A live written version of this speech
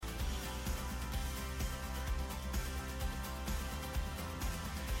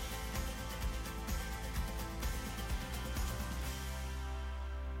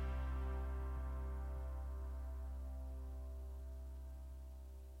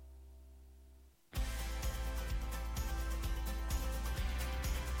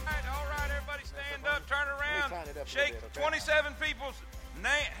Shake 27 people's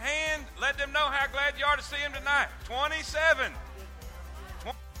hand. Let them know how glad you are to see them tonight. 27.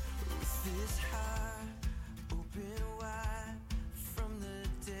 With this heart open wide from the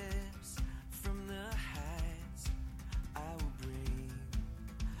depths, from the heights, I will bring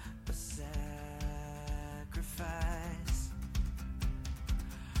a sacrifice.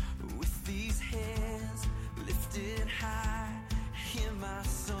 With these hands lifted high, hear my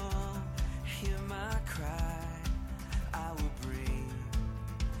song, hear my cry. I will bring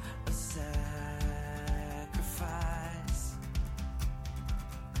a sacrifice.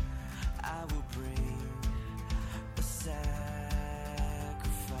 I will bring a sacrifice.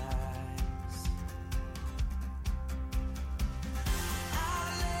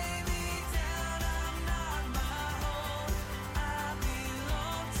 I lay me down, I'm not my own. I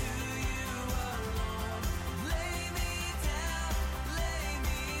belong to you alone. Lay me down, lay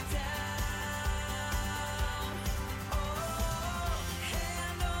me down. Oh,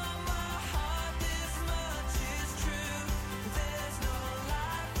 hand on my heart, this much is true. There's no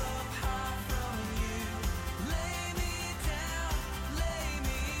life apart from you. Lay me down, lay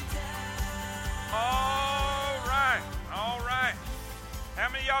me down. All right. All right. How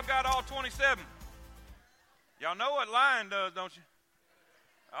many of y'all got all 27? Y'all know what lying does, don't you?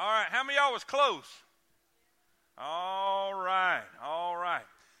 All right. How many of y'all was close? All right. All right.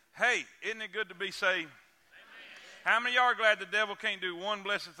 Hey, isn't it good to be saved? How many of y'all are glad the devil can't do one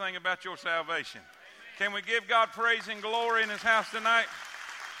blessed thing about your salvation? Can we give God praise and glory in his house tonight?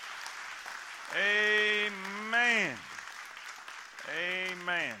 Amen.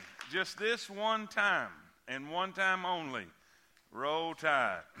 Amen. Just this one time and one time only. Roll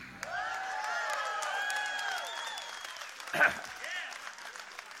Tide.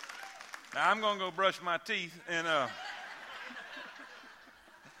 Now I'm going to go brush my teeth and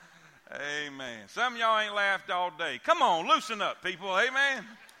amen. Some of y'all ain't laughed all day. Come on, loosen up, people. Amen.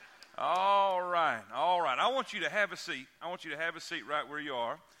 All right. All right. I want you to have a seat. I want you to have a seat right where you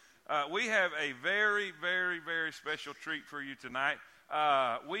are. We have a very, very, very special treat for you tonight.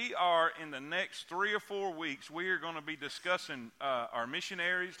 We are in the next 3 or 4 weeks, we are going to be discussing our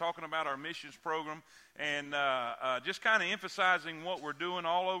missionaries, talking about our missions program, and just kind of emphasizing what we're doing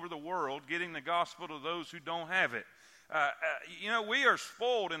all over the world, getting the gospel to those who don't have it. You know, we are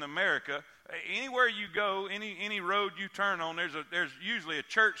spoiled in America. Anywhere you go, any road you turn on, there's usually a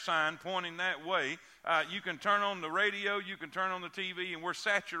church sign pointing that way. You can turn on the radio, you can turn on the TV, and we're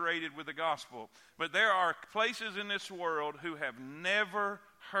saturated with the gospel. But there are places in this world who have never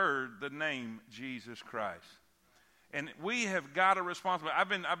heard the name Jesus Christ. And we have got a responsibility.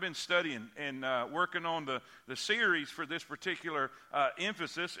 I've been studying and working on the series for this particular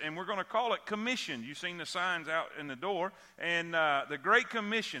emphasis, and we're going to call it Commission. You've seen the signs out in the door. And the Great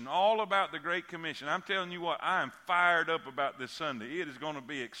Commission, all about the Great Commission. I'm telling you what, I am fired up about this Sunday. It is going to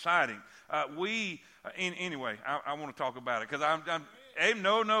be exciting. Anyway, I want to talk about it because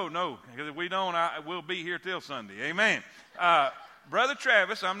no. Because if we don't, we'll be here till Sunday. Amen. Brother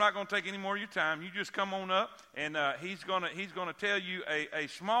Travis, I'm not going to take any more of your time. You just come on up, and he's going to tell you a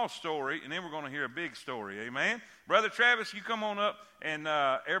small story, and then we're going to hear a big story. Amen. Brother Travis, you come on up, and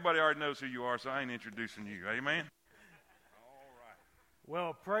everybody already knows who you are, so I ain't introducing you. Amen. All right.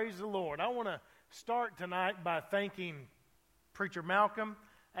 Well, praise the Lord. I want to start tonight by thanking Preacher Malcolm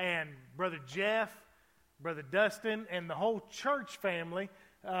and Brother Jeff, Brother Dustin, and the whole church family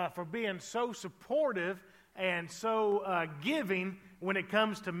for being so supportive and so giving when it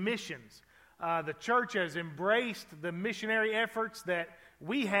comes to missions. The church has embraced the missionary efforts that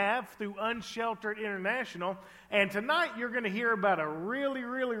we have through Unsheltered International. And tonight you're going to hear about a really,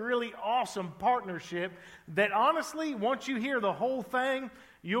 really, really awesome partnership that honestly, once you hear the whole thing,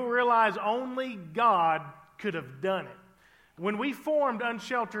 you'll realize only God could have done it. When we formed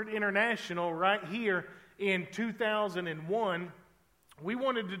Unsheltered International right here in 2001, we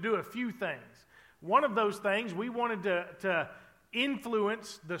wanted to do a few things. One of those things, we wanted to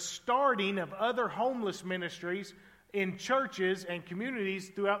influence the starting of other homeless ministries in churches and communities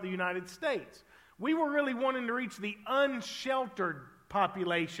throughout the United States. We were really wanting to reach the unsheltered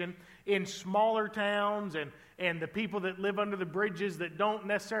population in smaller towns and the people that live under the bridges that don't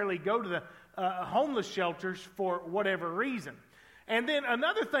necessarily go to the homeless shelters for whatever reason. And then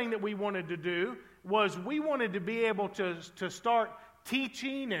another thing that we wanted to do was we wanted to be able to start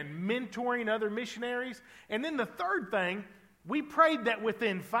teaching and mentoring other missionaries. And then the third thing, we prayed that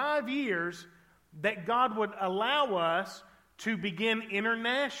within 5 years that God would allow us to begin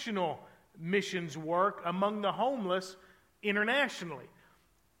international missions work among the homeless internationally.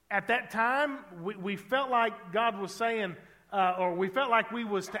 At that time, we felt like God was saying, or we felt like we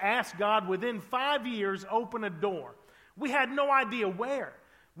was to ask God within 5 years, open a door. We had no idea where.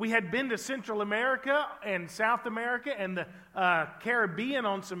 We had been to Central America and South America and the Caribbean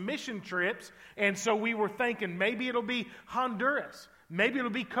on some mission trips, and so we were thinking maybe it'll be Honduras, maybe it'll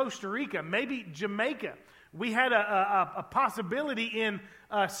be Costa Rica, maybe Jamaica. We had a possibility in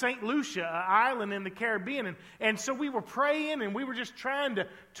St. Lucia, an island in the Caribbean, and so we were praying and we were just trying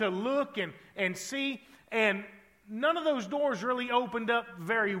to look and see, and none of those doors really opened up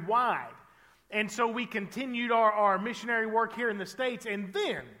very wide. And so we continued our missionary work here in the States. And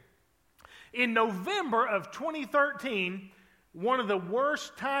then, in November of 2013, one of the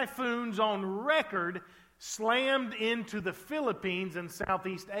worst typhoons on record slammed into the Philippines and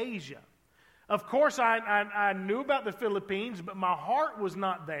Southeast Asia. Of course, I knew about the Philippines, but my heart was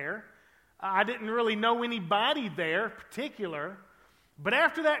not there. I didn't really know anybody there particular. But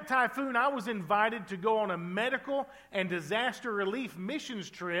after that typhoon, I was invited to go on a medical and disaster relief missions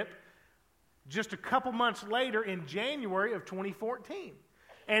trip just a couple months later in January of 2014.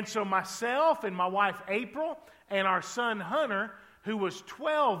 And so myself and my wife April and our son Hunter, who was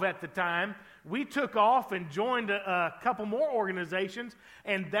 12 at the time, we took off and joined a couple more organizations,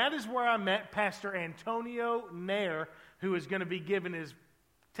 and that is where I met Pastor Antonio Nair, who is going to be giving his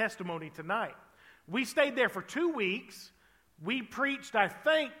testimony tonight. We stayed there for 2 weeks. We preached, I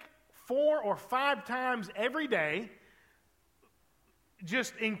think, 4 or 5 times every day.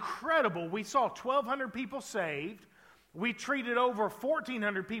 Just incredible. We saw 1,200 people saved. We treated over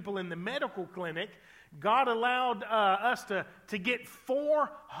 1,400 people in the medical clinic. God allowed us to get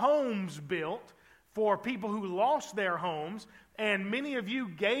 4 homes built for people who lost their homes, and many of you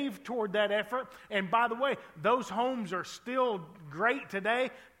gave toward that effort. And by the way, those homes are still great today.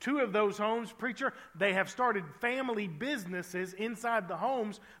 2 of those homes, preacher, they have started family businesses inside the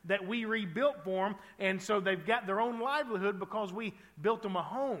homes that we rebuilt for them, and so they've got their own livelihood because we built them a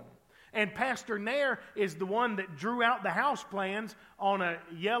home. And Pastor Nair is the one that drew out the house plans on a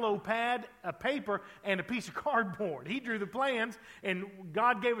yellow pad, a paper, and a piece of cardboard. He drew the plans, and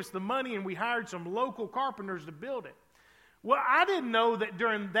God gave us the money, and we hired some local carpenters to build it. Well, I didn't know that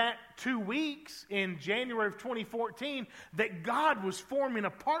during that 2 weeks in January of 2014 that God was forming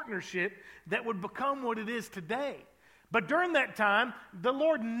a partnership that would become what it is today. But during that time, the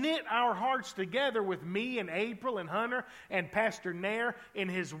Lord knit our hearts together with me and April and Hunter and Pastor Nair and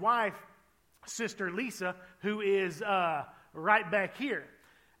his wife, Sister Lisa, who is right back here.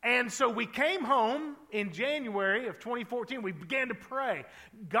 And so we came home in January of 2014. We began to pray,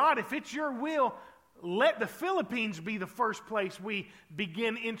 God, if it's your will, let the Philippines be the first place we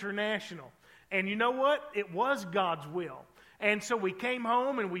begin international. And you know what? It was God's will. And so we came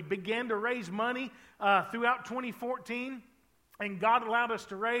home and we began to raise money throughout 2014. And God allowed us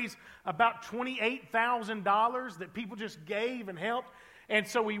to raise about $28,000 that people just gave and helped. And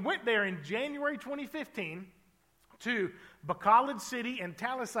so we went there in January 2015 to Bacolod City and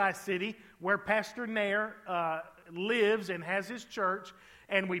Talisay City, where Pastor Nair lives and has his church.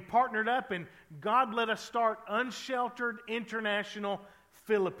 And we partnered up, and God let us start Unsheltered International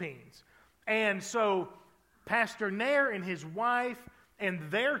Philippines. And so Pastor Nair and his wife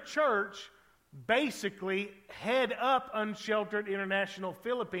and their church basically head up Unsheltered International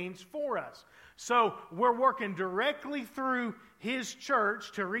Philippines for us. So we're working directly through his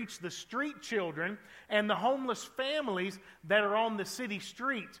church to reach the street children and the homeless families that are on the city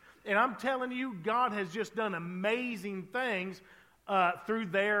streets. And I'm telling you, God has just done amazing things through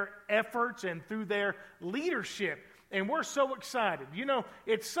their efforts and through their leadership. And we're so excited. You know,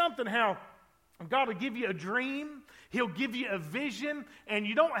 it's something how God will give you a dream, He'll give you a vision, and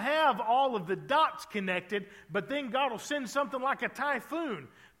you don't have all of the dots connected, but then God will send something like a typhoon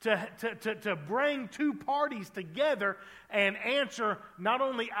to bring 2 parties together and answer not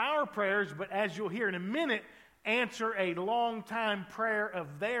only our prayers, but as you'll hear in a minute, answer a long-time prayer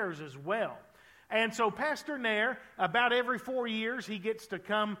of theirs as well. And so Pastor Nair, about every 4 years, he gets to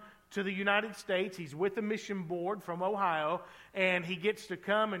come to the United States. He's with the mission board from Ohio, and he gets to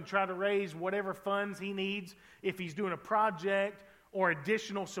come and try to raise whatever funds he needs if he's doing a project or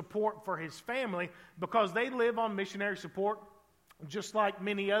additional support for his family, because they live on missionary support just like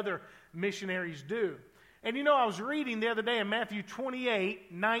many other missionaries do. And you know, I was reading the other day in Matthew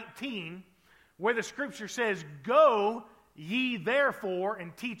 28:19, where the scripture says, "Go ye therefore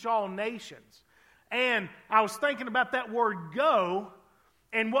and teach all nations." And I was thinking about that word "go,"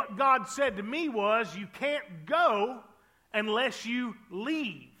 and what God said to me was, you can't go unless you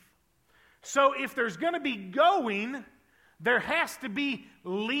leave. So if there's going to be going, there has to be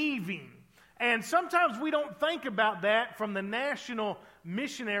leaving. And sometimes we don't think about that from the national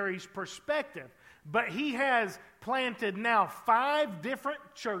missionary's perspective. But he has planted now 5 different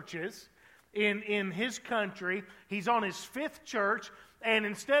churches in his country. He's on his 5th church. And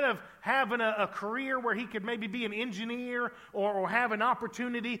instead of having a career where he could maybe be an engineer or have an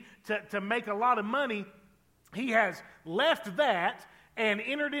opportunity to make a lot of money, he has left that and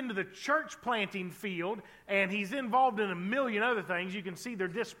entered into the church planting field. And he's involved in a million other things. You can see their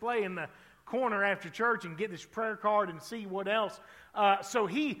display in the corner after church and get this prayer card and see what else. So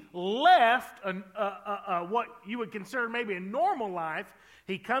he left what you would consider maybe a normal life.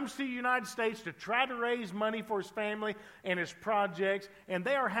 He comes to the United States to try to raise money for his family and his projects, and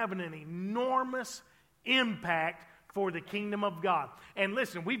they are having an enormous impact for the kingdom of God. And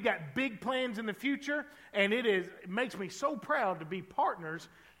listen, we've got big plans in the future, and it makes me so proud to be partners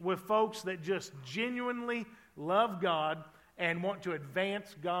with folks that just genuinely love God and want to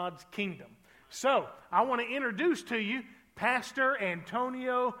advance God's kingdom. So, I want to introduce to you Pastor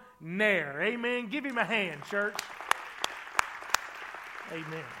Antonio Nair. Amen. Give him a hand, church.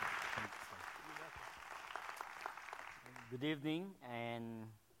 Amen. Good evening, and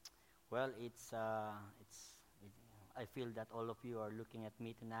well, I feel that all of you are looking at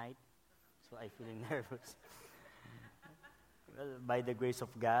me tonight, so I feel nervous. Well, by the grace of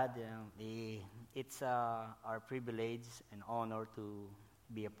God, it's our privilege and honor to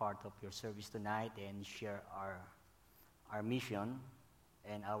be a part of your service tonight and share our mission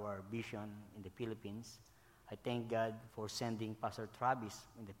and our vision in the Philippines. I thank God for sending Pastor Travis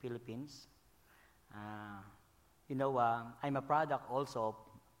in the Philippines. I'm a product also of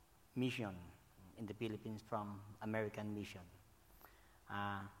mission in the Philippines from American Mission.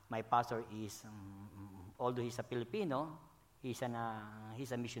 My pastor is, although he's a Filipino, he's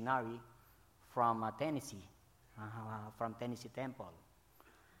a missionary from Tennessee, from Tennessee Temple.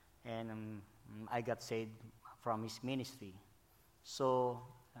 And I got saved from his ministry. So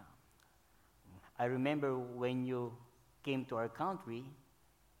I remember when you came to our country,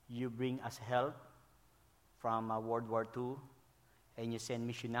 you bring us help from World War II, and you send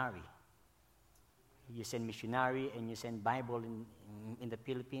missionary. You send missionary and you send Bible in the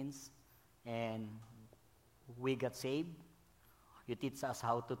Philippines, and we got saved. You teach us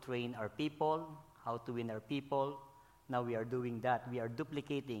how to train our people, how to win our people. Now we are doing that. We are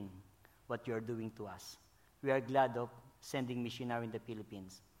duplicating what you are doing to us. We are glad of sending missionary in the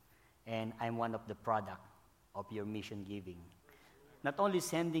Philippines, and I'm one of the product of your mission giving. Not only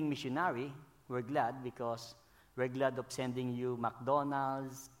sending missionary, we're glad because we're glad of sending you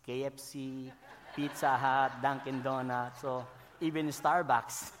McDonald's, KFC, Pizza Hut, Dunkin' Donuts, so even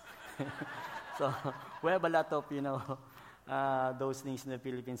Starbucks. So we have a lot of, those things in the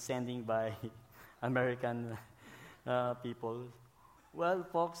Philippines sending by American people. Well,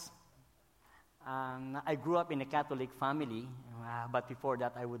 folks, I grew up in a Catholic family, but before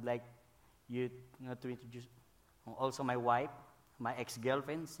that, I would like you to introduce also my wife, my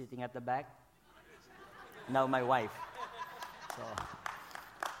ex-girlfriend sitting at the back. Now my wife. So,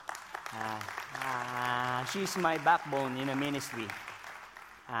 she's my backbone in a ministry.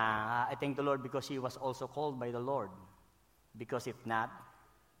 I thank the Lord because she was also called by the Lord. Because if not,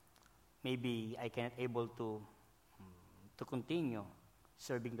 maybe I cannot able to continue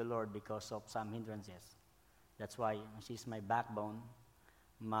serving the Lord because of some hindrances. That's why she's my backbone,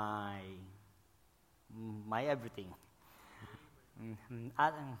 my everything.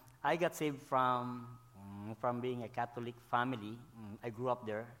 I got saved from being a Catholic family. I grew up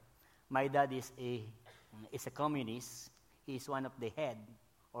there. My dad is a communist. He's one of the head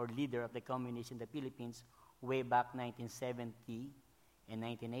or leader of the communists in the Philippines way back 1970 and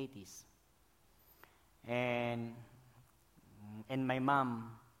 1980s. And my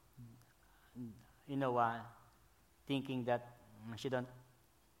mom, thinking that she don't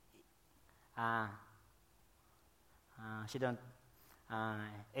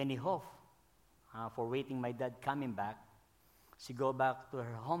any hope for waiting my dad coming back. She go back to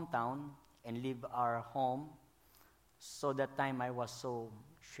her hometown and leave our home. So that time I was so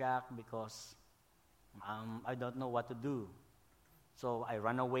shocked because I don't know what to do. So I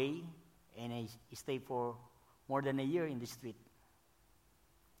ran away and I stayed for more than a year in the street.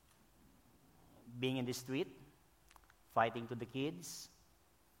 Being in the street, fighting to the kids,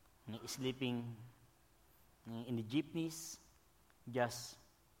 sleeping in the jeepneys, just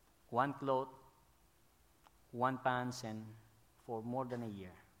one cloth, one pants, and for more than a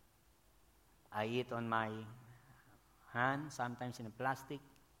year. I eat on my hand, sometimes in a plastic.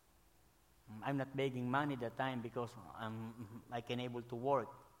 I'm not begging money that time because I can able to work.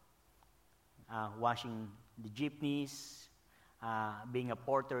 Washing the jeepneys, being a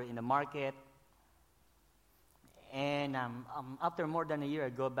porter in the market, And after more than a year, I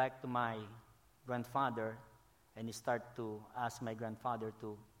go back to my grandfather, and he start to ask my grandfather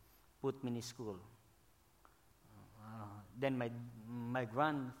to put me in school. Then my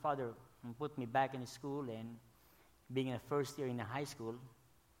grandfather put me back in school, and being in the first year in the high school,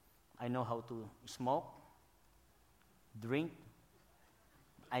 I know how to smoke, drink.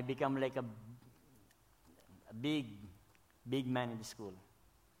 I become like a big man in the school.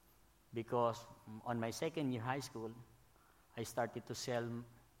 Because on my second year high school, I started to sell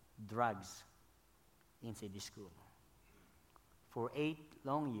drugs inside the school. For 8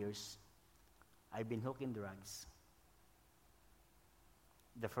 long years, I've been hooked in drugs.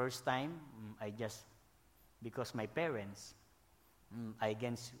 The first time, because my parents,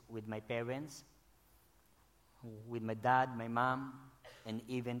 against with my parents, with my dad, my mom, and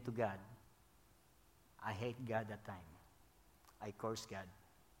even to God. I hate God that time. I curse God.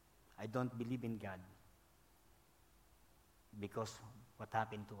 I don't believe in God because what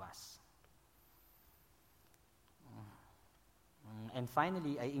happened to us. And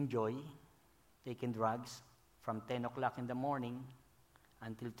finally, I enjoy taking drugs from 10 o'clock in the morning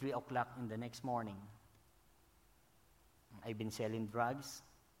until 3 o'clock in the next morning. I've been selling drugs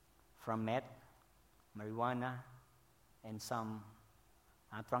from meth, marijuana, and some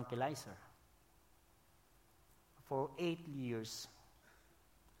tranquilizer. For 8 years,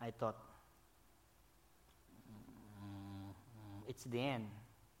 I thought, it's the end.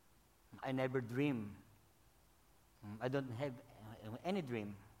 I never dream. I don't have any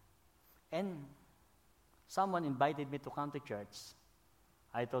dream. And someone invited me to come to church.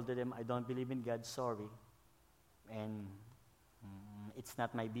 I told them, I don't believe in God, sorry. And it's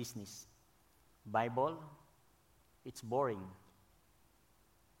not my business. Bible, it's boring.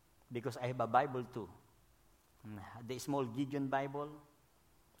 Because I have a Bible too. The small Gideon Bible,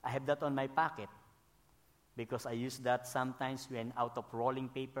 I have that on my pocket. Because I use that sometimes when out of rolling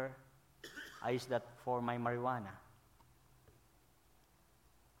paper. I use that for my marijuana.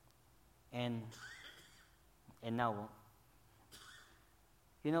 And now,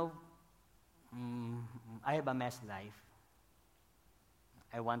 I have a mess life.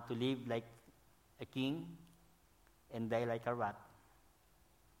 I want to live like a king and die like a rat.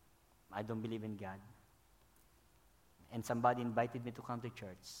 I don't believe in God. And somebody invited me to come to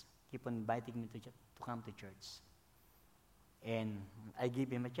church. Keep on inviting me to come to church. And I give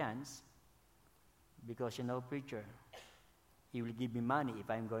him a chance because, preacher, he will give me money if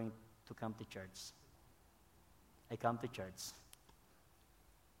I'm going to come to church. I come to church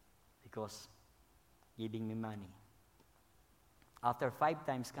because giving me money. After 5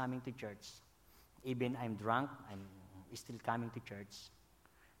 times coming to church, even I'm drunk, I'm still coming to church.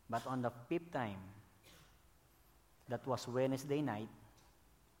 But on the 5th time, that was Wednesday night,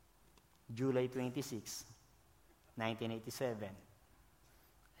 July 26, 1987.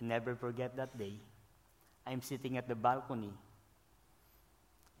 I never forget that day. I'm sitting at the balcony,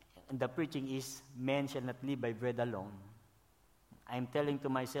 and the preaching is, men shall not live by bread alone. I'm telling to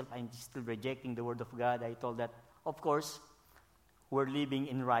myself, I'm still rejecting the word of God. I told that, of course, we're living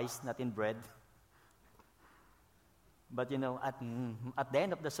in rice, not in bread. But at the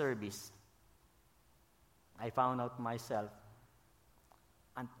end of the service, I found out myself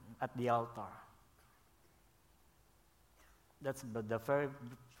at the altar. That's the very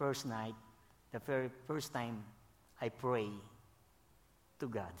first night, the very first time I pray to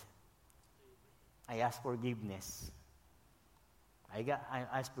God. I ask forgiveness. I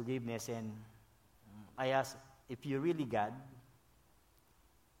asked forgiveness, and I asked, if you really God,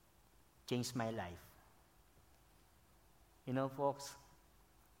 change my life. Folks,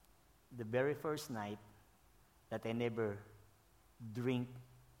 the very first night that I never drink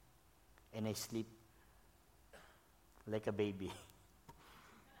and I sleep like a baby.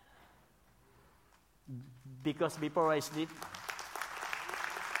 Because before I sleep,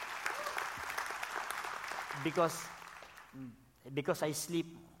 because I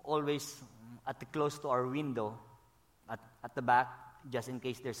sleep always close to our window at the back, just in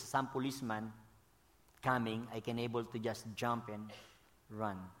case there's some policeman coming, I can able to just jump and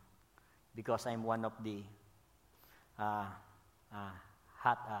run. Because I'm one of the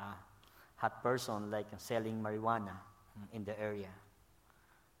hot person, like selling marijuana in the area.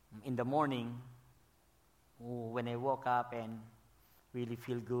 In the morning, when I woke up and really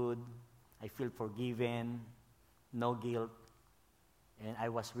feel good, I feel forgiven, no guilt, and I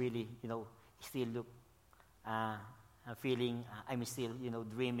was really, still feeling I'm still,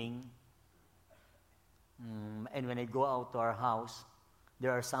 dreaming. And when I go out to our house,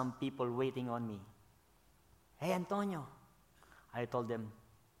 there are some people waiting on me. Hey, Antonio. I told them,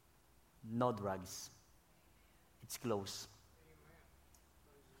 no drugs. it's closed.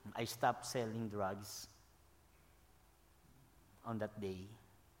 I stopped selling drugs on that day.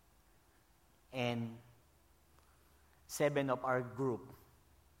 And 7 of our group,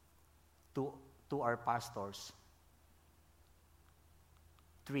 two are pastors,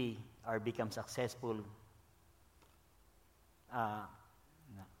 3 are become successful,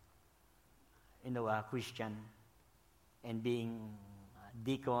 Christian, and being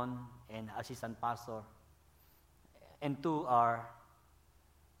deacon and assistant pastor. And 2 are,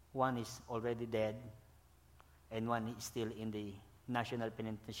 one is already dead, and one is still in the national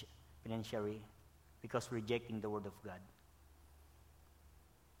penitentiary because rejecting the word of God.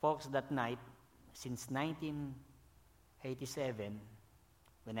 Folks, that night, since 1987,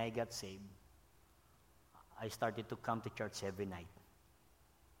 when I got saved, I started to come to church every night,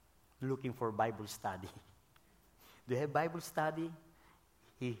 looking for Bible study. Do you have Bible study?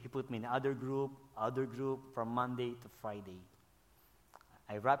 He put me in other group from Monday to Friday.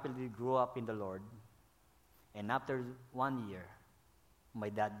 I rapidly grew up in the Lord, and after 1 year, my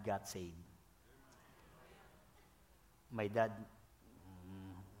dad got saved. My dad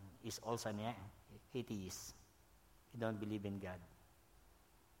is also an atheist. He don't believe in God.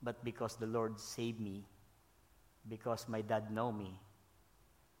 But because the Lord saved me, because my dad know me,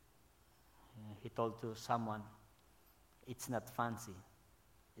 he told to someone, it's not fancy,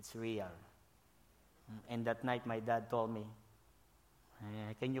 it's real. And that night my dad told me,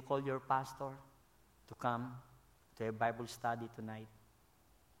 can you call your pastor to come to a Bible study tonight?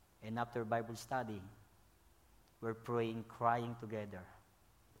 And after Bible study, we're praying, crying together.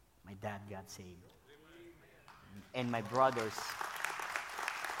 My dad got saved. And my brothers,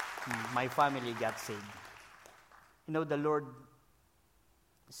 my family got saved. You know, the Lord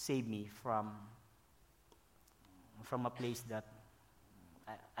saved me from a place that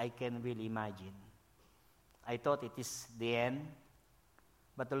I can really imagine. I thought it is the end,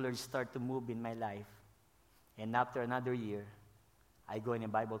 but the Lord started to move in my life. And after another year, I go in a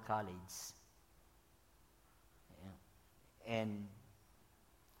Bible college. And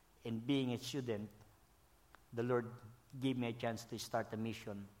in being a student, the Lord gave me a chance to start a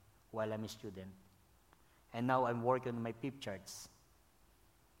mission while I'm a student. And now I'm working on my PIP charts.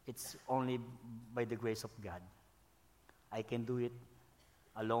 It's only by the grace of God. I can do it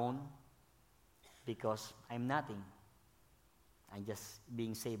alone because I'm nothing. I'm just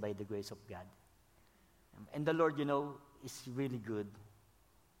being saved by the grace of God. And the Lord, is really good.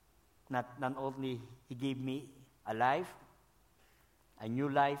 Not only He gave me a life, a new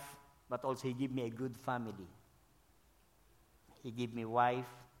life, but also He gave me a good family. He gave me wife,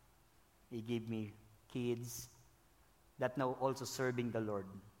 He gave me kids that now also serving the Lord.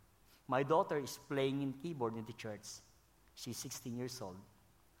 My daughter is playing in keyboard in the church. She's 16 years old.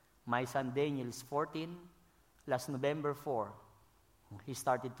 My son Daniel is 14. Last November 4, he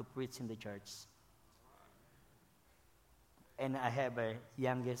started to preach in the church. And I have a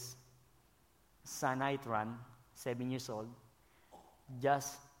youngest son, Itran, 7 years old.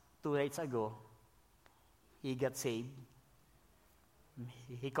 Just 2 nights ago, he got saved.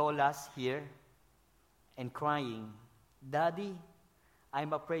 He called us here and crying, Daddy,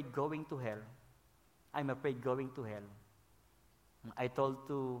 I'm afraid going to hell. I'm afraid going to hell. I told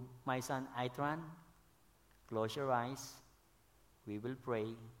to my son, Itran, close your eyes. We will pray.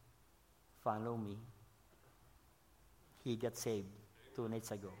 Follow me. He got saved 2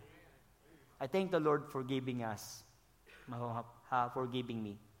 nights ago. I thank the Lord for giving us, for giving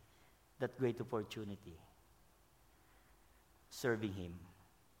me that great opportunity, serving Him.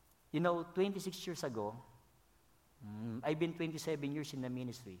 26 years ago, I've been 27 years in the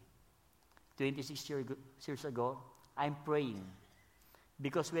ministry. 26 years ago, I'm praying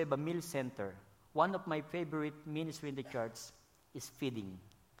because we have a meal center. One of my favorite ministry in the church is feeding.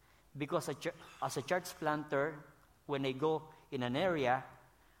 Because as a church planter, when I go in an area,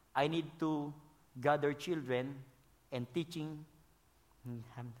 I need to gather children and teaching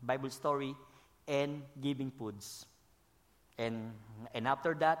Bible story and giving foods. And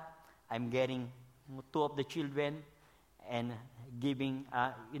after that, I'm getting 2 of the children and giving,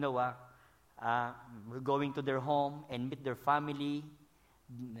 going to their home and meet their family,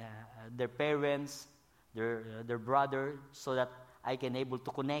 their parents, their brother, so that I can able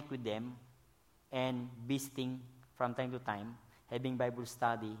to connect with them and visiting from time to time, having Bible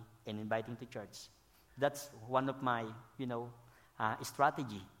study and inviting to church. That's one of my,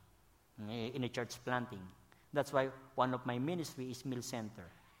 strategy in a church planting. That's why one of my ministry is meal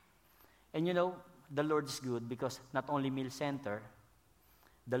center. And the Lord is good because not only meal center,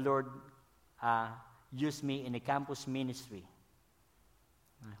 the Lord used me in a campus ministry.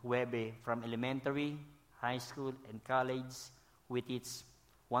 From elementary, high school, and college. We teach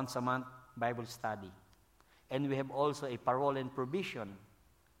once a month Bible study. And we have also a parole and provision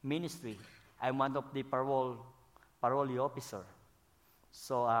ministry. I'm one of the parole officer.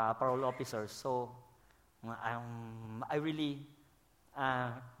 So, parole officer. So, I really,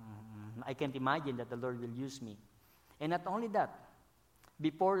 I can't imagine that the Lord will use me. And not only that,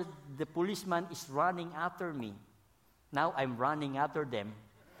 before the policeman is running after me, now I'm running after them,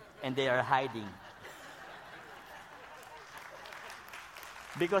 and they are hiding.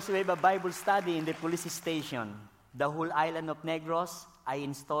 Because we have a Bible study in the police station, the whole island of Negros, I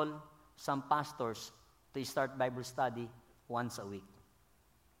install some pastors to start Bible study once a week.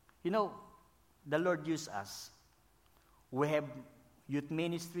 You know, the Lord used us. We have youth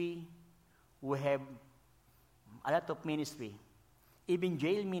ministry, we have a lot of ministry, even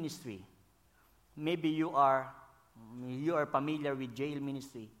jail ministry. Maybe you are familiar with jail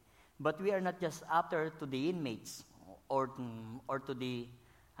ministry, but we are not just after to the inmates or to the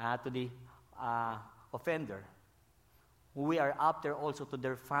offender. We are after also to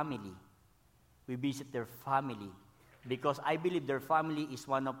their family. We visit their family because I believe their family is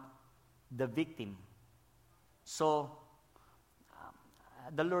one of the victim. So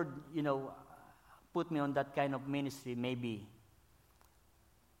the Lord, put me on that kind of ministry maybe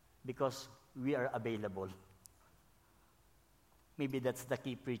because we are available. Maybe that's the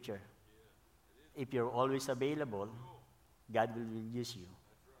key, preacher. If you're always available, God will use you.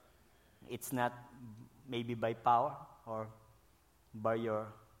 It's not maybe by power or by your,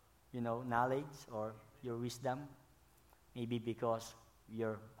 knowledge or your wisdom. Maybe because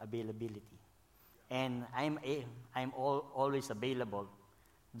your availability. And I'm always available.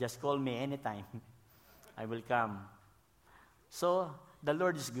 Just call me anytime. I will come. So the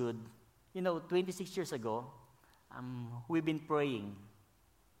Lord is good. 26 years ago, we've been praying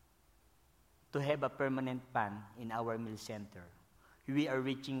to have a permanent pan in our meal center. We are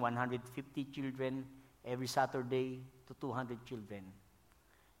reaching 150 children every Saturday to 200 children.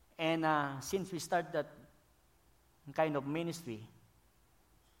 And since we started that kind of ministry,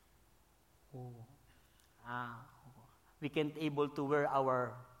 we can't able to wear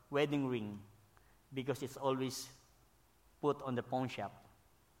our wedding ring because it's always put on the pawn shop.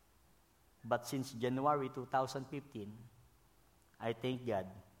 But since January 2015, I thank God,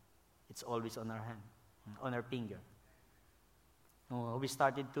 it's always on our hand, on our finger. We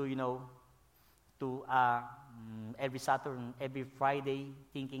started to, every Saturday, every Friday,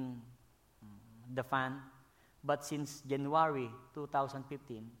 thinking the fan. But since January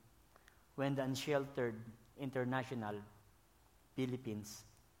 2015, when the Unsheltered International Philippines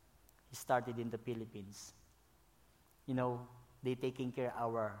started in the Philippines, they taking care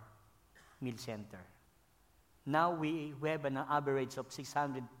of our meal center. Now we have an average of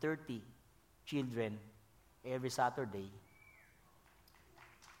 630 children every Saturday.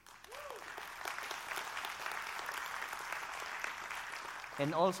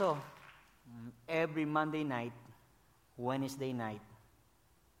 And also, every Monday night, Wednesday night,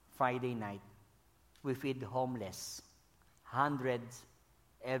 Friday night, we feed homeless, hundreds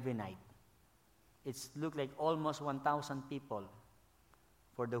every night. It's look like almost 1,000 people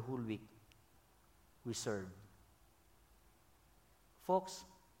for the whole week we serve. Folks,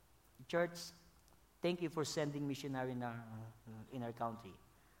 church, thank you for sending missionary in our country.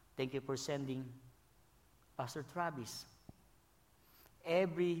 Thank you for sending Pastor Travis.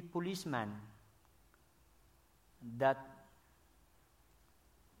 Every policeman that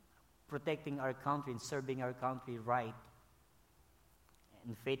protecting our country and serving our country right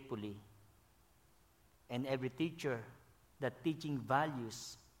and faithfully, and every teacher that teaching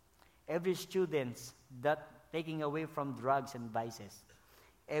values, every students that taking away from drugs and vices,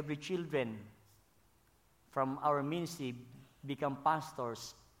 every children from our ministry become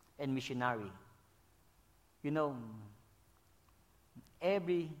pastors and missionary.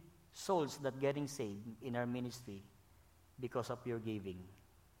 Every souls that getting saved in our ministry because of your giving.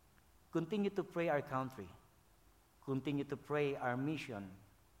 Continue to pray our country. Continue to pray our mission,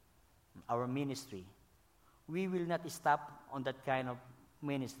 our ministry. We will not stop on that kind of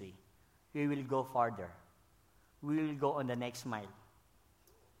ministry. We will go farther. We will go on the next mile.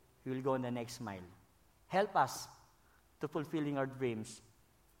 We will go on the next mile. Help us to fulfilling our dreams,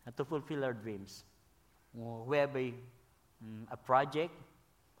 to fulfill our dreams. We have a project.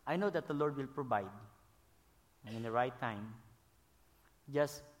 I know that the Lord will provide and in the right time.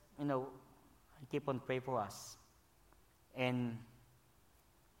 Just, keep on praying for us. And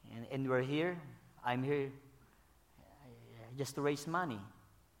we're here. I'm here just to raise money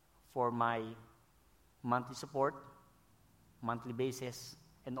for my monthly support, monthly basis.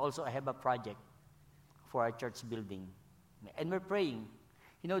 And also I have a project for our church building. And we're praying.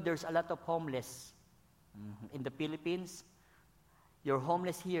 You know, there's a lot of homeless in the Philippines. Your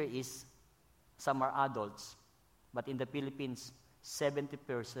homeless here is, some are adults, but in the Philippines,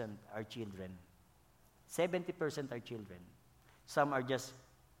 70% are children. 70% are children. Some are just,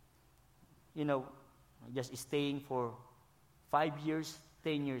 just staying for 5 years,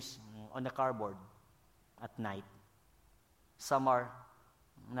 10 years on the cardboard at night. Some are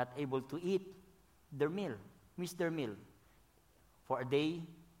not able to eat their meal, miss their meal for a day,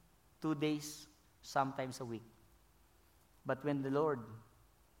 2 days, sometimes a week. But when the Lord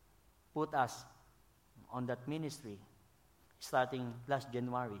put us on that ministry, starting last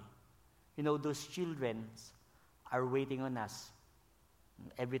January, those children are waiting on us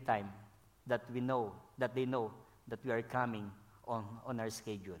every time that they know that we are coming on our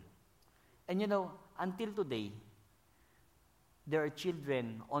schedule. And until today, there are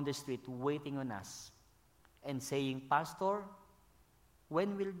children on the street waiting on us and saying, Pastor,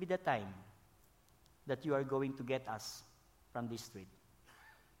 when will be the time that you are going to get us from this street?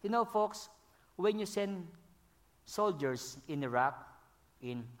 Folks, when you send soldiers in Iraq,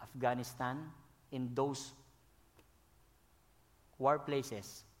 in Afghanistan, in those war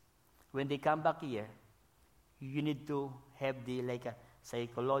places, when they come back here, you need to have a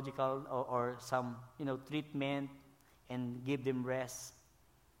psychological or some treatment and give them rest.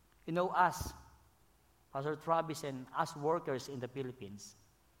 Us, Pastor Travis and us workers in the Philippines,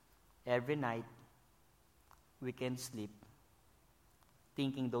 every night we can sleep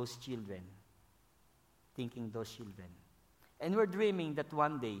thinking those children. And we're dreaming that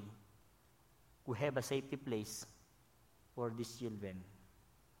one day we have a safety place for these children.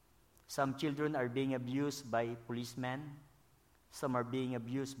 Some children are being abused by policemen. Some are being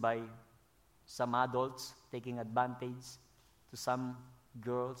abused by some adults, taking advantage to some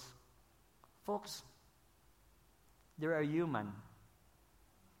girls. Folks, they are human.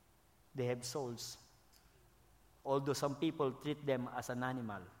 They have souls. Although some people treat them as an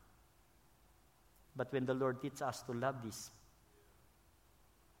animal. But when the Lord teaches us to love this,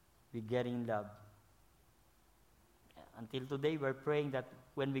 we get in love. Until today, we're praying that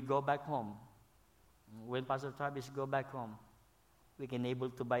when we go back home, when Pastor Travis go back home, we can able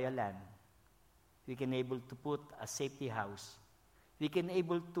to buy a land. We can able to put a safety house. We can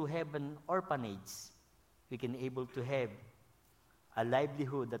able to have an orphanage. We can able to have a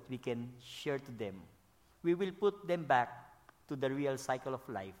livelihood that we can share to them. We will put them back to the real cycle of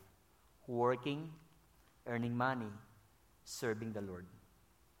life, working, earning money, serving the Lord.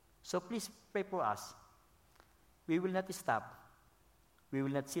 So please pray for us. We will not stop. We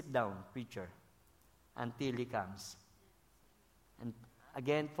will not sit down, preacher, until He comes. And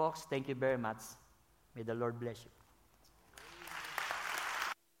again, folks, thank you very much. May the Lord bless you.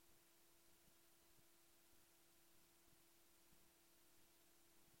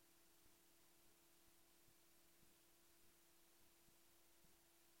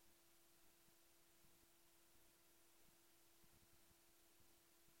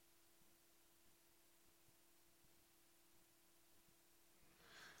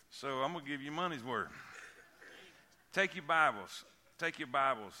 So I'm going to give you money's worth. Take your Bibles,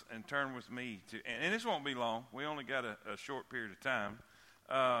 and turn with me to, and this won't be long. We only got a short period of time.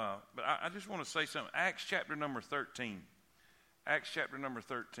 But I just want to say something. Acts chapter number 13. Acts chapter number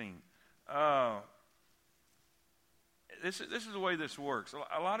 13. This is the way this works.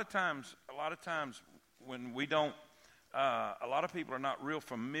 A lot of times when we don't, a lot of people are not real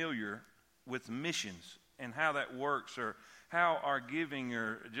familiar with missions and how that works, or how our giving,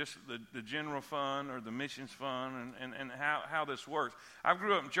 or just the general fund or the missions fund, and how this works. I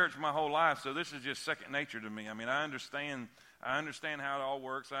grew up in church my whole life, so this is just second nature to me. I mean, I understand how it all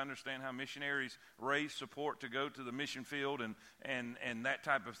works. I understand how missionaries raise support to go to the mission field and that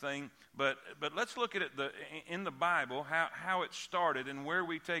type of thing. But let's look at it in the Bible, how it started and where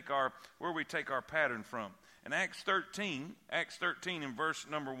we take our pattern from. In Acts 13 in verse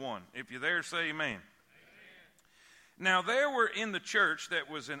number 1. If you're there, say amen. Now there were in the church that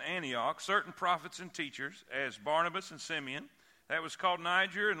was in Antioch certain prophets and teachers, as Barnabas and Simeon, that was called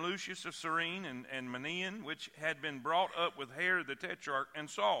Niger, and Lucius of Cyrene, and Manaen, which had been brought up with Herod the Tetrarch, and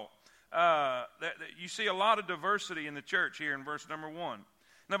Saul. You see a lot of diversity in the church here in verse number 1. And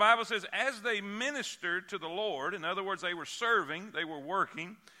the Bible says, as they ministered to the Lord, in other words, they were serving, they were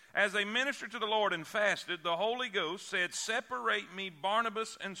working, as they ministered to the Lord and fasted, the Holy Ghost said, separate me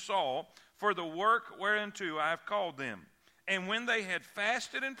Barnabas and Saul for the work whereunto I have called them. And when they had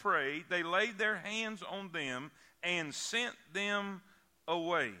fasted and prayed, they laid their hands on them and sent them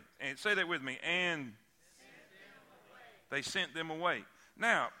away. And say that with me. And they sent them away.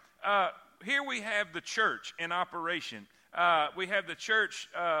 Now, here we have the church in operation. We have the church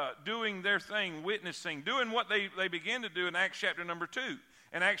doing their thing, witnessing, doing what they began to do in Acts chapter number 2.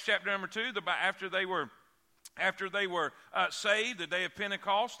 In Acts chapter number 2, after they were saved, the day of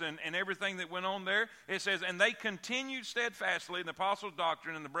Pentecost and everything that went on there, it says, and they continued steadfastly in the apostles'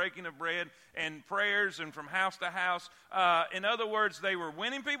 doctrine and the breaking of bread and prayers and from house to house. In other words, they were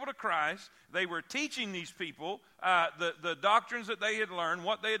winning people to Christ. They were teaching these people the doctrines that they had learned,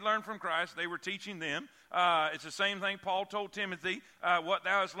 what they had learned from Christ. They were teaching them. It's the same thing Paul told Timothy, what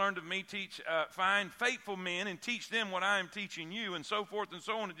thou hast learned of me, find faithful men and teach them what I am teaching you, and so forth and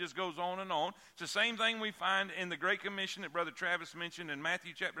so on. It just goes on and on. It's the same thing we find in the Great Commission that Brother Travis mentioned in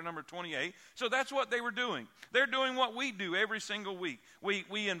Matthew chapter number 28. So that's what they were doing. They're doing what we do every single week.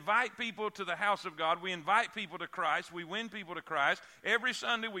 We invite people to the house of God. We invite people to Christ. We win people to Christ. Every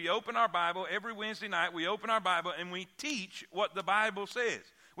Sunday we open our Bible. Every Wednesday night we open our Bible and we teach what the Bible says.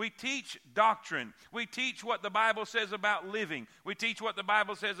 We teach doctrine. We teach what the Bible says about living. We teach what the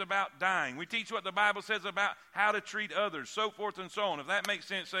Bible says about dying. We teach what the Bible says about how to treat others, so forth and so on. If that makes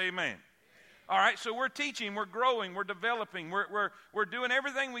sense, say amen. All right, so we're teaching, we're growing, we're developing, we're doing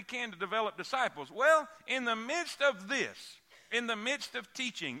everything we can to develop disciples. Well, in the midst of this, in the midst of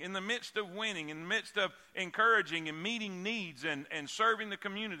teaching, in the midst of winning, in the midst of encouraging and meeting needs and serving the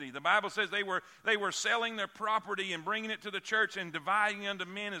community, the Bible says they were selling their property and bringing it to the church and dividing unto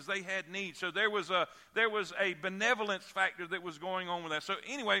men as they had need. So there was a benevolence factor that was going on with that. So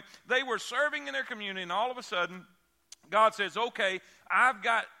anyway, they were serving in their community, and all of a sudden, God says, okay, I've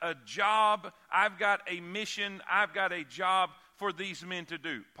got a job, I've got a mission, I've got a job for these men to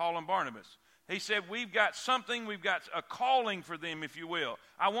do, Paul and Barnabas. He said, we've got something, we've got a calling for them, if you will.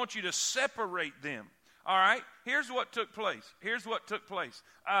 I want you to separate them. All right? Here's what took place.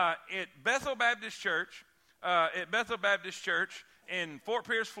 At Bethel Baptist Church, in Fort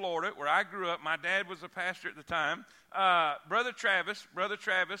Pierce, Florida, where I grew up, my dad was a pastor at the time. Brother Travis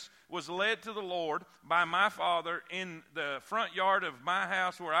was led to the Lord by my father in the front yard of my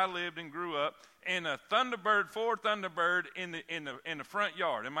house where I lived and grew up, in a Ford Thunderbird in the front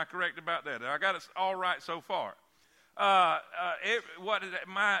yard. Am I correct about that? I got it all right so far.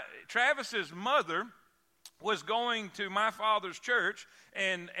 Travis's mother was going to my father's church,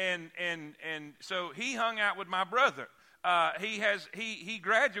 and so he hung out with my brother. He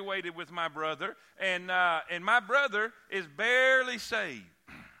graduated with my brother, and my brother is barely saved.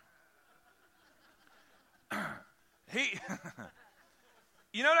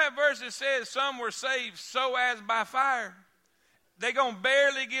 You know that verse that says some were saved so as by fire? They gonna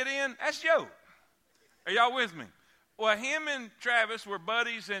barely get in? That's Joe. Are y'all with me? Well, him and Travis were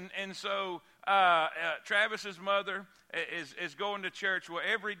buddies, and so Travis's mother is going to church. Well,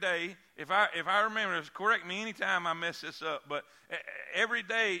 every day, if I remember, correct me anytime I mess this up, but every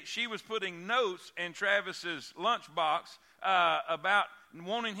day she was putting notes in Travis's lunchbox about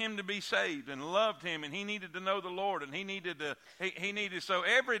wanting him to be saved and loved him, and he needed to know the Lord, and he needed. So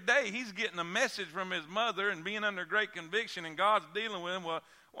every day he's getting a message from his mother and being under great conviction, and God's dealing with him. Well,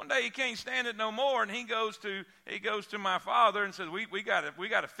 one day he can't stand it no more, and he goes to my father and says, we got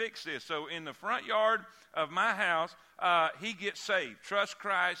to fix this. So in the front yard of my house, he gets saved. Trust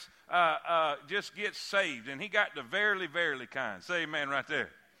Christ, just gets saved, and he got the verily, verily kind. Say amen right there.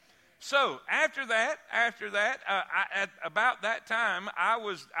 So after that, at about that time, I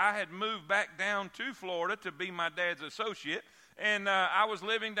had moved back down to Florida to be my dad's associate, and I was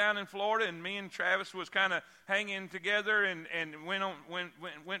living down in Florida, and me and Travis was kind of hanging together and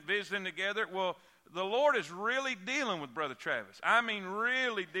went visiting together. Well, the Lord is really dealing with Brother Travis. I mean,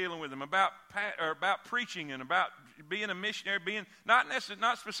 really dealing with him about preaching and about being a missionary, being not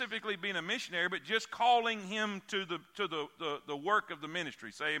specifically being a missionary, but just calling him to the work of the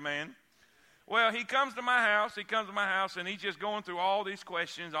ministry. Say amen. Well, he comes to my house, and he's just going through all these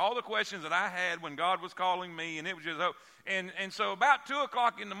questions, all the questions that I had when God was calling me, and it was just, and so about 2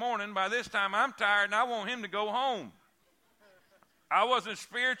 o'clock in the morning, by this time I'm tired, and I want him to go home. I wasn't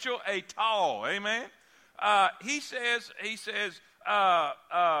spiritual at all, amen. He says, I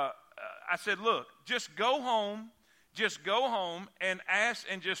said, look, just go home and ask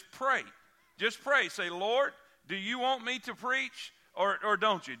and just pray. Just pray. Say, Lord, do you want me to preach or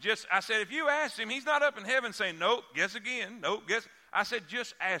don't you? I said, if you ask him, he's not up in heaven saying, nope, guess again, nope, guess. I said,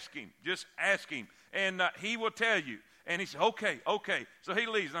 just ask him, and he will tell you. And he said, okay. So he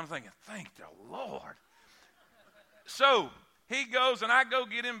leaves, and I'm thinking, thank the Lord. So he goes, and I go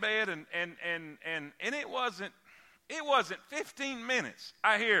get in bed, and it wasn't 15 minutes.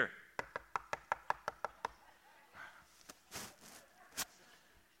 I hear,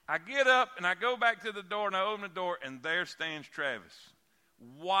 I get up and I go back to the door and I open the door, and there stands Travis,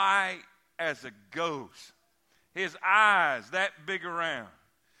 white as a ghost. His eyes that big around.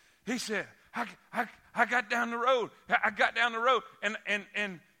 He said, I got down the road. I got down the road.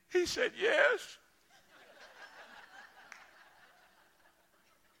 And he said, yes.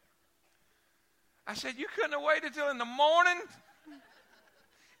 I said, you couldn't have waited till in the morning?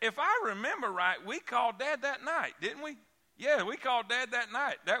 If I remember right, we called Dad that night, didn't we? Yeah, we called Dad that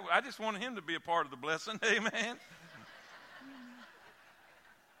night. I just wanted him to be a part of the blessing. Amen.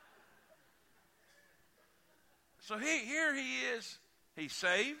 So here he is. He's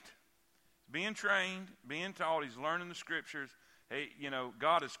saved, being trained, being taught. He's learning the scriptures. Hey,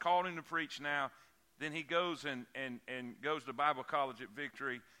 God has called him to preach now. Then he goes and goes to Bible college at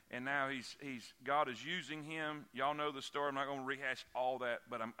Victory, and now God is using him. Y'all know the story. I'm not going to rehash all that,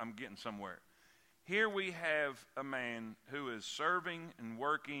 but I'm getting somewhere. Here we have a man who is serving and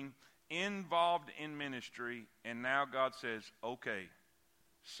working, involved in ministry, and now God says, okay,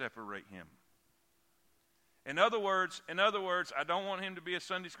 separate him. In other words, I don't want him to be a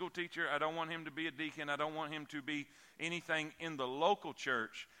Sunday school teacher. I don't want him to be a deacon. I don't want him to be anything in the local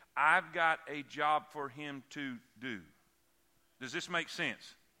church. I've got a job for him to do. Does this make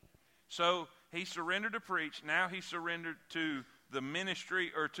sense? So he surrendered to preach. Now he surrendered to the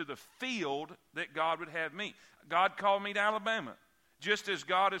ministry or to the field that God would have me. God called me to Alabama. Just as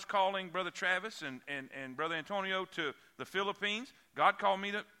God is calling Brother Travis and Brother Antonio to the Philippines, God called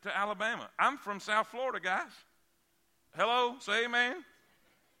me to Alabama. I'm from South Florida, guys. Hello? Say amen.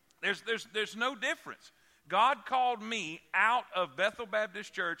 There's no difference. God called me out of Bethel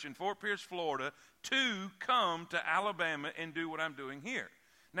Baptist Church in Fort Pierce, Florida, to come to Alabama and do what I'm doing here.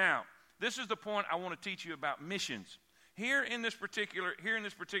 Now, this is the point I want to teach you about missions. Here in this particular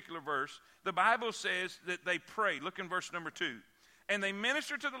verse, the Bible says that they prayed. Look in verse number 2. And they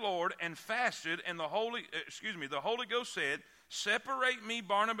ministered to the Lord and fasted, and the Holy Ghost said, separate me,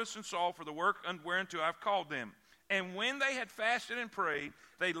 Barnabas and Saul, for the work whereunto I've called them. And when they had fasted and prayed,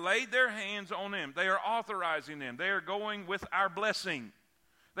 they laid their hands on them. They are authorizing them. They are going with our blessing.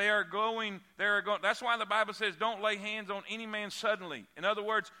 They are going. That's why the Bible says, don't lay hands on any man suddenly. In other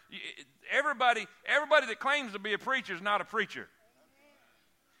words, everybody that claims to be a preacher is not a preacher.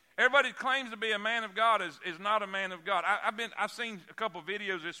 Everybody that claims to be a man of God is not a man of God. I've seen a couple of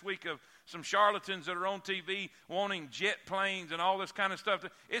videos this week of some charlatans that are on TV wanting jet planes and all this kind of stuff.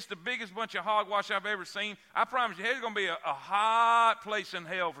 It's the biggest bunch of hogwash I've ever seen. I promise you, it's going to be a hot place in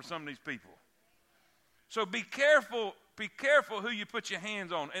hell for some of these people. So be careful who you put your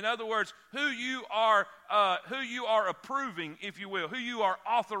hands on. In other words, who you are approving, if you will, who you are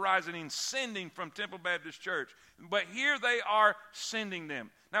authorizing and sending from Temple Baptist Church. But here they are sending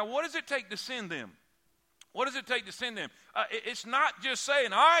them. Now, what does it take to send them? What does it take to send them? It's not just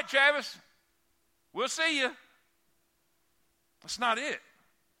saying, all right, Travis, we'll see you. That's not it.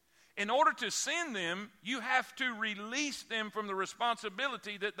 In order to send them, you have to release them from the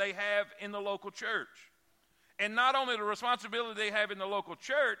responsibility that they have in the local church. And not only the responsibility they have in the local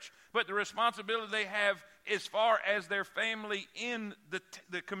church, but the responsibility they have as far as their family in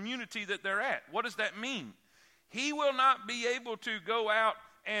the community that they're at. What does that mean? He will not be able to go out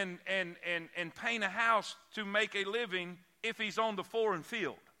and paint a house to make a living if he's on the foreign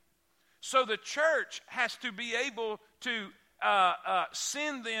field. So the church has to be able to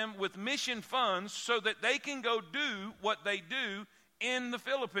send them with mission funds so that they can go do what they do in the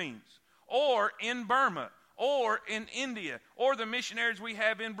Philippines or in Burma or in India, or the missionaries we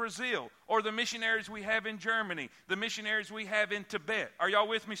have in Brazil, or the missionaries we have in Germany, the missionaries we have in Tibet. Are y'all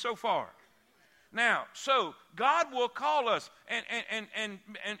with me so far? Now, so God will call us, and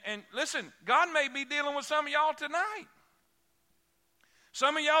listen, God may be dealing with some of y'all tonight.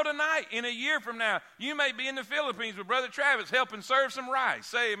 Some of y'all tonight, in a year from now, you may be in the Philippines with Brother Travis helping serve some rice.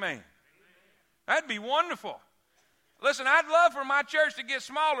 Say amen. That'd be wonderful. Listen, I'd love for my church to get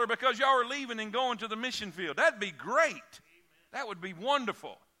smaller because y'all are leaving and going to the mission field. That'd be great. That would be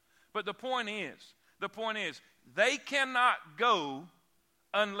wonderful. But the point is, they cannot go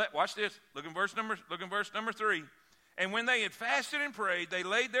unless, watch this, look in verse number 3. And when they had fasted and prayed, they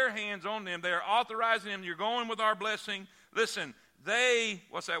laid their hands on them. They are authorizing them. You're going with our blessing. Listen,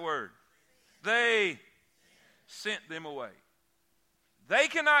 what's that word? They sent them away. They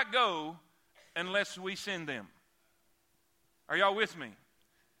cannot go unless we send them. Are y'all with me?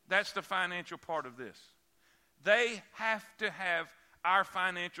 That's the financial part of this. They have to have our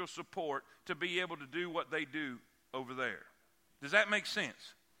financial support to be able to do what they do over there. Does that make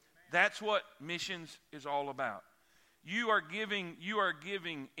sense? That's what missions is all about. You are giving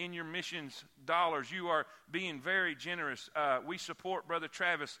in your missions dollars. You are being very generous. We support Brother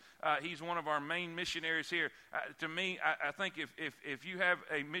Travis. He's one of our main missionaries here. To me, I think if you have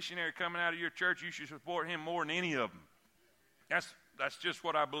a missionary coming out of your church, you should support him more than any of them. That's just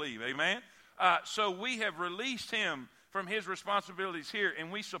what I believe. Amen? So we have released him from his responsibilities here,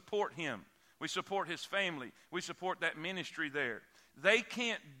 and we support him. We support his family. We support that ministry there. They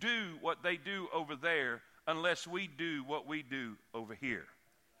can't do what they do over there unless we do what we do over here.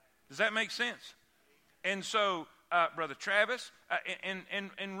 Does that make sense? And so, Brother Travis,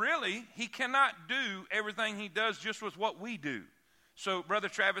 and really, he cannot do everything he does just with what we do. So Brother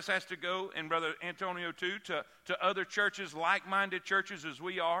Travis has to go, and Brother Antonio too, to other churches, like-minded churches as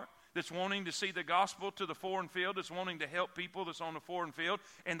we are, that's wanting to see the gospel to the foreign field, that's wanting to help people that's on the foreign field,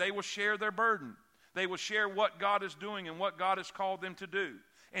 and they will share their burden. They will share what God is doing and what God has called them to do.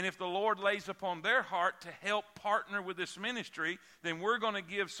 And if the Lord lays upon their heart to help partner with this ministry, then we're going to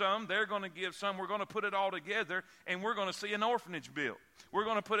give some, they're going to give some, we're going to put it all together, and we're going to see an orphanage built. We're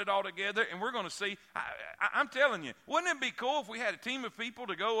going to put it all together, and we're going to see, I'm telling you, wouldn't it be cool if we had a team of people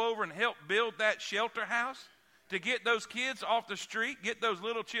to go over and help build that shelter house? To get those kids off the street, get those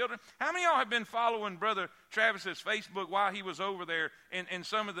little children. How many of y'all have been following Brother Travis's Facebook while he was over there and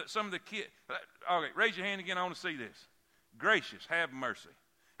some of the kids? Okay, raise your hand again. I want to see this. Gracious, have mercy.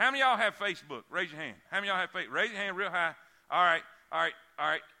 How many of y'all have Facebook? Raise your hand. How many of y'all have Facebook? Raise your hand real high. All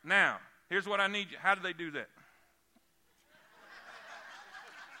right. Now, here's what I need you. How do they do that?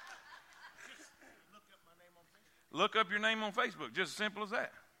 Look up your name on Facebook. Just as simple as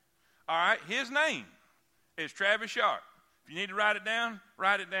that. All right, his name is Travis Sharp. If you need to write it down,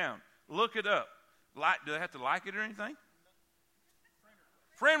 write it down. Look it up. Do they have to like it or anything?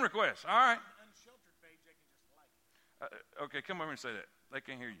 Friend request. All right. Unsheltered page, they can just like it. Okay, come over and say that. They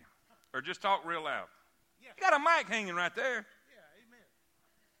can't hear you. Or just talk real loud. Yeah. You got a mic hanging right there. Yeah, amen.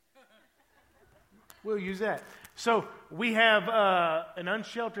 We'll use that. So we have an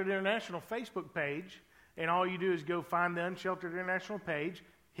Unsheltered International Facebook page, and all you do is go find the Unsheltered International page,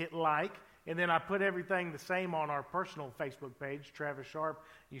 hit like, and then I put everything the same on our personal Facebook page, Travis Sharp.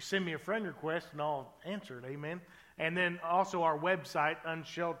 You send me a friend request, and I'll answer it, amen. And then also our website,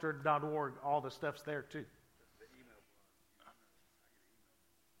 unsheltered.org, all the stuff's there too.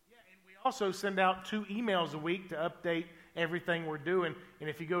 Yeah, and we also send out 2 emails a week to update everything we're doing. And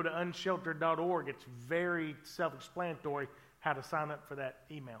if you go to unsheltered.org, it's very self-explanatory how to sign up for that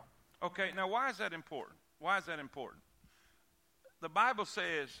email. Okay, now why is that important? Why is that important? The Bible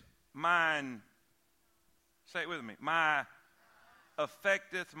says, mine, say it with me, my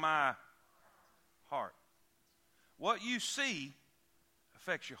affecteth my heart. What you see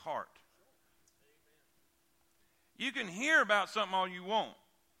affects your heart. You can hear about something all you want,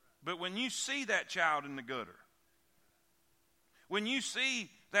 but when you see that child in the gutter, when you see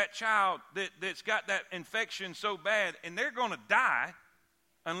that child that's got that infection so bad and they're going to die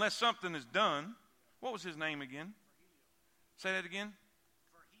unless something is done. What was his name again? Say that again.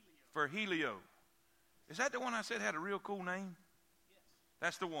 Virgilio. Is that the one I said had a real cool name? Yes.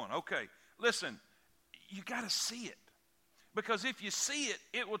 That's the one. Okay. Listen, you got to see it. Because if you see it,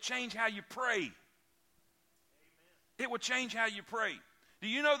 it will change how you pray. Amen. It will change how you pray. Do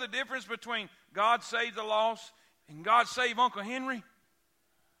you know the difference between God save the lost and God save Uncle Henry?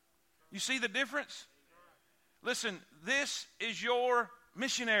 You see the difference? Listen, this is your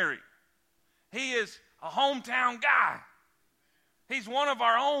missionary. He is a hometown guy. He's one of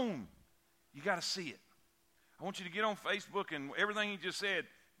our own. You got to see it. I want you to get on Facebook and everything he just said,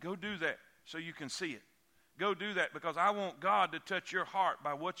 go do that so you can see it. Go do that because I want God to touch your heart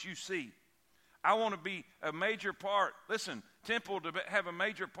by what you see. I want to be a major part. Listen, Temple to have a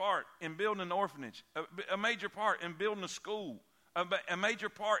major part in building an orphanage, a major part in building a school, a major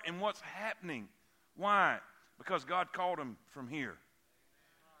part in what's happening. Why? Because God called him from here.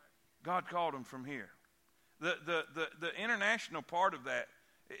 God called him from here. The international part of that,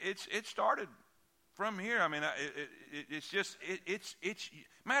 it started from here. I mean, it's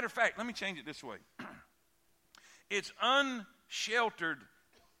matter of fact, let me change it this way. It's unsheltered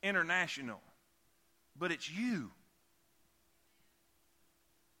international, but it's you.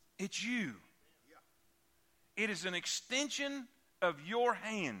 It's you. It is an extension of your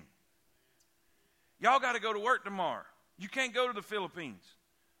hand. Y'all got to go to work tomorrow. You can't go to the Philippines,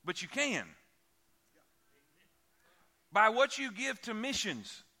 but you can. By what you give to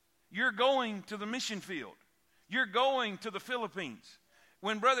missions, you're going to the mission field. You're going to the Philippines.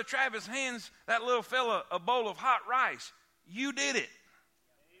 When Brother Travis hands that little fella a bowl of hot rice, you did it.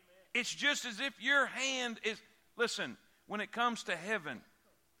 It's just as if your hand is... Listen, when it comes to heaven,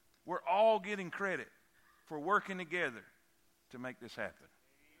 we're all getting credit for working together to make this happen.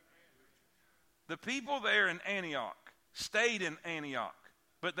 The people there in Antioch stayed in Antioch,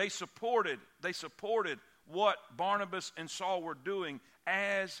 but they supported what Barnabas and Saul were doing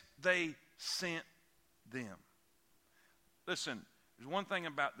as they sent them. Listen, there's one thing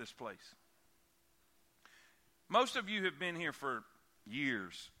about this place. Most of you have been here for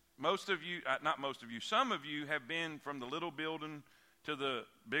years. Some of you have been from the little building to the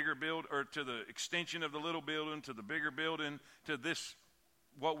bigger build, or to the extension of the little building to the bigger building to this,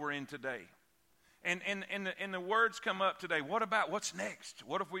 what we're in today. And the words come up today. What about what's next?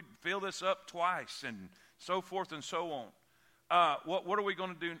 What if we fill this up twice, and so forth and so on? What are we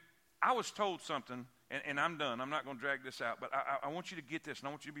going to do? I was told something, and I'm done. I'm not going to drag this out, but I want you to get this, and I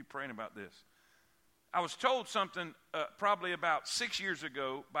want you to be praying about this. I was told something probably about 6 years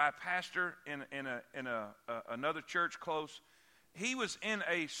ago by a pastor in another church close. He was in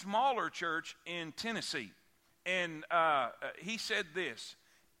a smaller church in Tennessee, and he said this.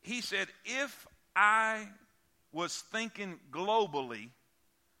 He said, if I was thinking globally,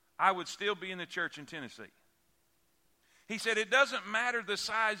 I would still be in the church in Tennessee. He said, it doesn't matter the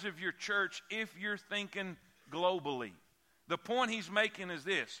size of your church if you're thinking globally. The point he's making is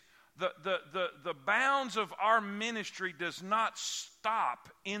this. The bounds of our ministry does not stop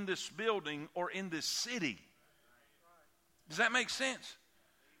in this building or in this city. Does that make sense?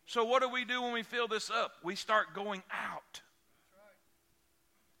 So what do we do when we fill this up? We start going out.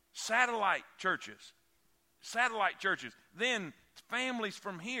 Satellite churches. Then families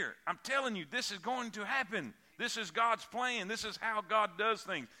from here. I'm telling you, this is going to happen. This is God's plan. This is how God does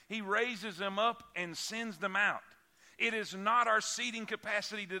things. He raises them up and sends them out. It is not our seating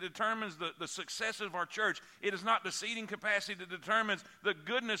capacity that determines the success of our church. It is not the seating capacity that determines the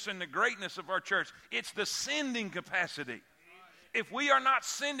goodness and the greatness of our church. It's the sending capacity. If we are not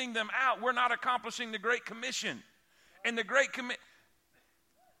sending them out, we're not accomplishing the Great Commission. And the Great Commission,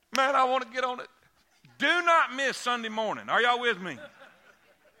 man, I want to get on it. Do not miss Sunday morning. Are y'all with me?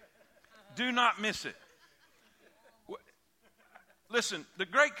 Do not miss it. Listen, the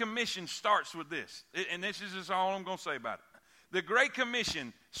Great Commission starts with this, and this is just all I'm going to say about it. The Great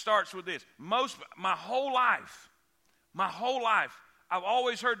Commission starts with this. My whole life, I've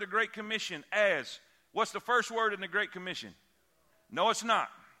always heard the Great Commission as, what's the first word in the Great Commission? No, it's not.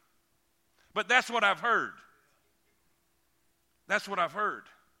 But that's what I've heard. That's what I've heard.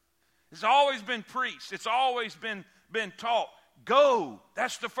 It's always been preached. It's always been taught. Go.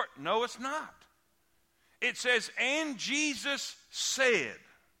 That's the first. No, it's not. It says, and Jesus said,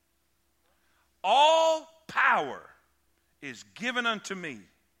 all power is given unto me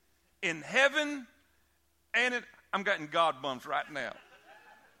in heaven and I'm getting God bumps right now.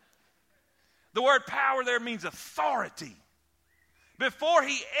 The word power there means authority. Before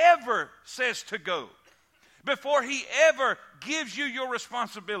he ever says to go, before he ever gives you your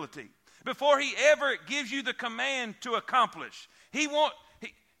responsibility, before he ever gives you the command to accomplish,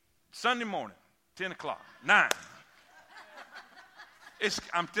 Sunday morning, 10 o'clock, 9.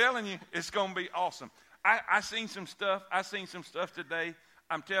 I'm telling you, it's going to be awesome. I seen some stuff today.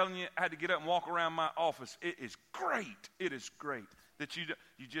 I'm telling you, I had to get up and walk around my office. It is great. It is great that you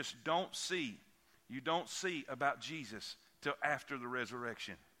just don't see. You don't see about Jesus till after the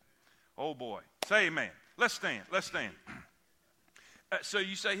resurrection. Oh boy. Say amen. Let's stand. So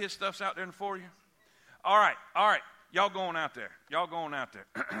you say his stuff's out there for you? All right. Y'all going out there.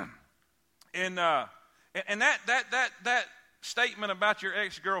 And that statement about your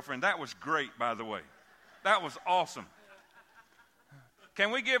ex-girlfriend, that was great, by the way. That was awesome. Can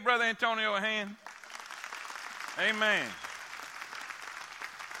we give Brother Antonio a hand? Amen.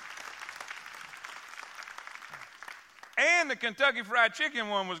 And the Kentucky Fried Chicken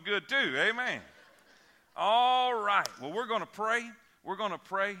one was good too. Amen. All right. Well, we're going to pray.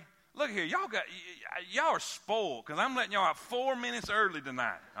 Look here, y'all are spoiled because I'm letting y'all out 4 minutes early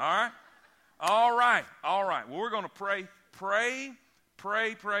tonight. All right. Well, we're going to pray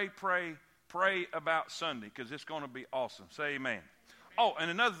about Sunday because it's going to be awesome. Say amen. Oh,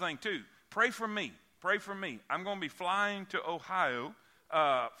 and another thing too. Pray for me. I'm going to be flying to Ohio.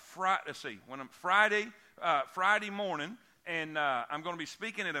 Friday morning, and I'm going to be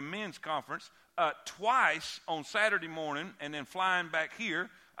speaking at a men's conference twice on Saturday morning, and then flying back here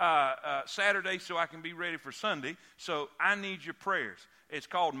Saturday so I can be ready for Sunday. So I need your prayers. It's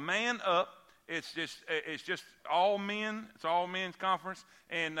called Man Up. It's just all men. It's all men's conference,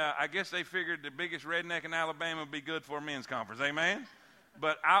 and I guess they figured the biggest redneck in Alabama would be good for a men's conference. Amen.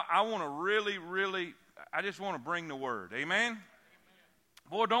 But I want to really, I just want to bring the word. Amen.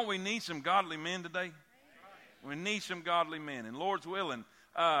 Boy, don't we need some godly men today? We need some godly men. And Lord's willing,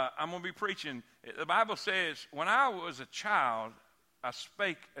 I'm going to be preaching. The Bible says, when I was a child, I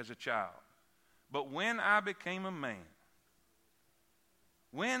spake as a child. But when I became a man,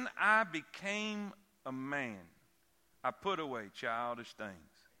 I put away childish things.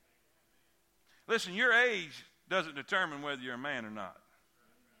 Listen, your age doesn't determine whether you're a man or not.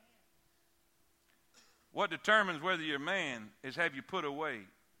 What determines whether you're a man is have you put away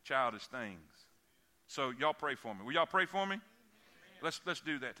childish things. So y'all pray for me. Will y'all pray for me? Let's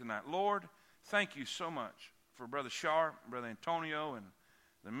do that tonight. Lord, thank you so much for Brother Sharp, Brother Antonio, and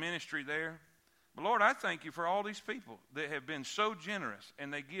the ministry there. But Lord, I thank you for all these people that have been so generous,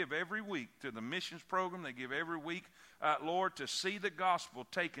 and they give every week to the missions program. They give every week, Lord, to see the gospel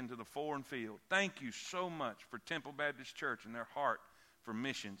taken to the foreign field. Thank you so much for Temple Baptist Church and their heart for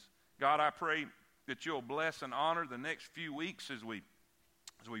missions. God, I pray that you'll bless and honor the next few weeks as we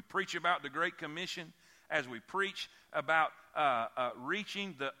preach about the Great Commission, as we preach about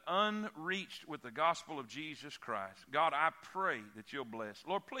reaching the unreached with the gospel of Jesus Christ. God, I pray that you'll bless.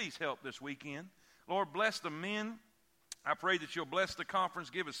 Lord, please help this weekend. Lord, bless the men. I pray that you'll bless the conference.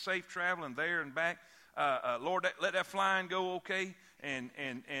 Give us safe traveling there and back. Lord, let that flying go okay and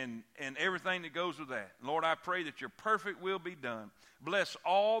everything that goes with that. Lord, I pray that your perfect will be done. Bless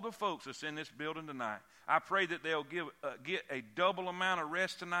all the folks that's in this building tonight. I pray that they'll get a double amount of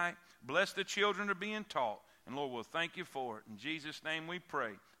rest tonight. Bless the children that are being taught. And Lord, we'll thank you for it. In Jesus' name we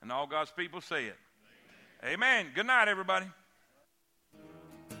pray. And all God's people say it. Amen. Good night, everybody.